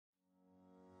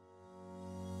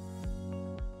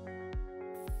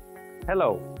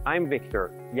Hello, I'm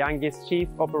Victor, Yangi's Chief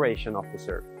Operation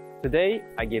Officer. Today,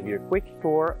 I give you a quick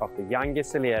tour of the Yangi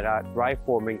Cellera dry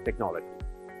forming technology.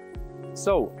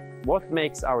 So, what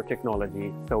makes our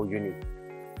technology so unique?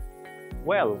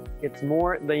 Well, it's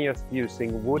more than just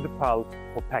using wood pulp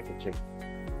for packaging.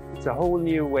 It's a whole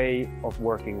new way of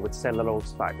working with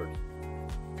cellulose fibers.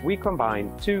 We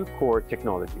combine two core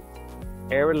technologies,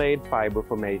 airlaid fiber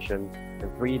formation and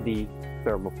 3D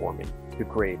thermoforming, to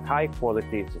create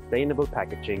high-quality, sustainable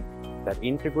packaging that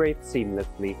integrates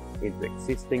seamlessly into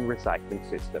existing recycling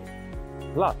systems.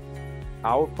 Plus,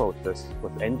 our process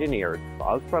was engineered for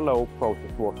ultra-low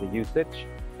process water usage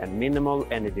and minimal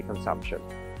energy consumption,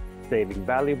 saving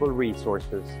valuable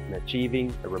resources and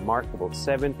achieving a remarkable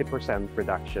 70%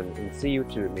 reduction in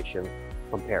CO2 emissions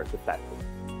compared to plastic.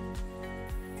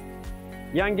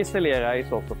 Yangi Cellera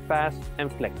is also fast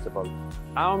and flexible.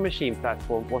 Our machine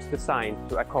platform was designed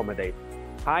to accommodate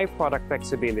high product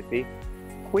flexibility,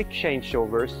 quick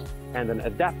changeovers, and an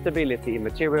adaptability in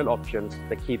material options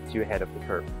that keeps you ahead of the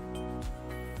curve.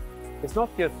 It's not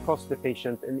just cost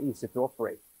efficient and easy to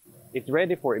operate. It's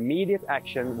ready for immediate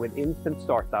action with instant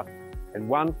startup, and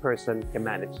one person can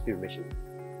manage two machines.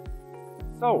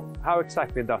 So, how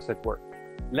exactly does it work?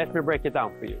 Let me break it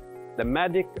down for you. The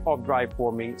magic of dry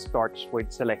forming starts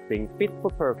with selecting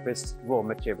fit-for-purpose raw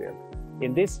material.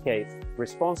 In this case,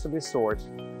 responsibly sourced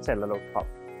cellulose pulp.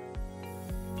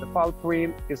 The pulp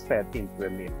reel is fed into a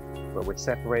mill, where we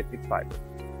separate its fibers,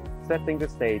 setting the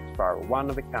stage for our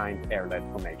one-of-a-kind airlaid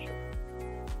formation.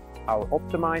 Our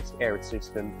optimized air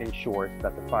system ensures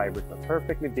that the fibers are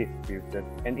perfectly distributed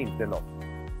and interlocked,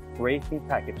 creating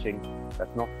packaging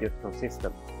that's not just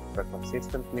consistent, but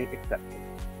consistently accepted.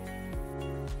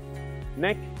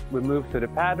 Next, we move to the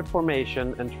pad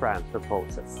formation and transfer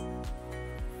process.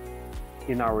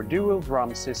 In our dual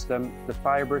drum system, the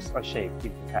fibers are shaped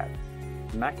into pads,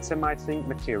 maximizing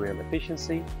material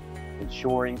efficiency,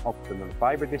 ensuring optimal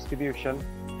fiber distribution,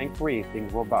 and creating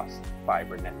robust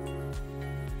fiber nets.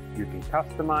 You can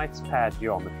customize pad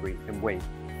geometry and weight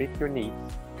to fit your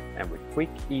needs, and with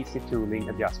quick, easy tooling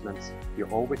adjustments,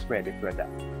 you're always ready to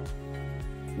adapt.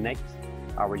 Next,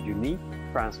 our unique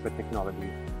transfer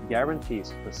technology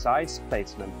guarantees precise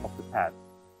placement of the pads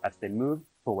as they move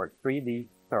toward 3D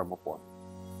thermoform.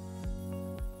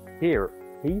 Here,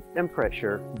 heat and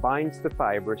pressure binds the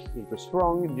fibers into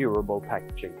strong, durable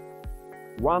packaging.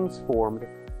 Once formed,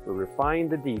 we refine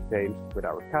the details with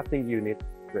our cutting unit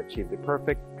to achieve the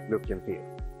perfect look and feel.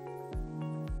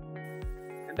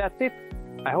 And that's it.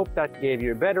 I hope that gave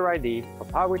you a better idea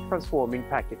of how we're transforming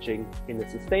packaging in a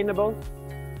sustainable,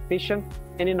 efficient,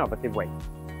 and innovative way.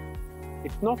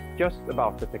 It's not just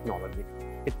about the technology,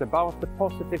 it's about the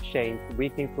positive change we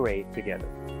can create together.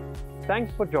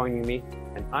 Thanks for joining me,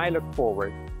 and I look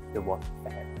forward to what's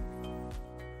ahead.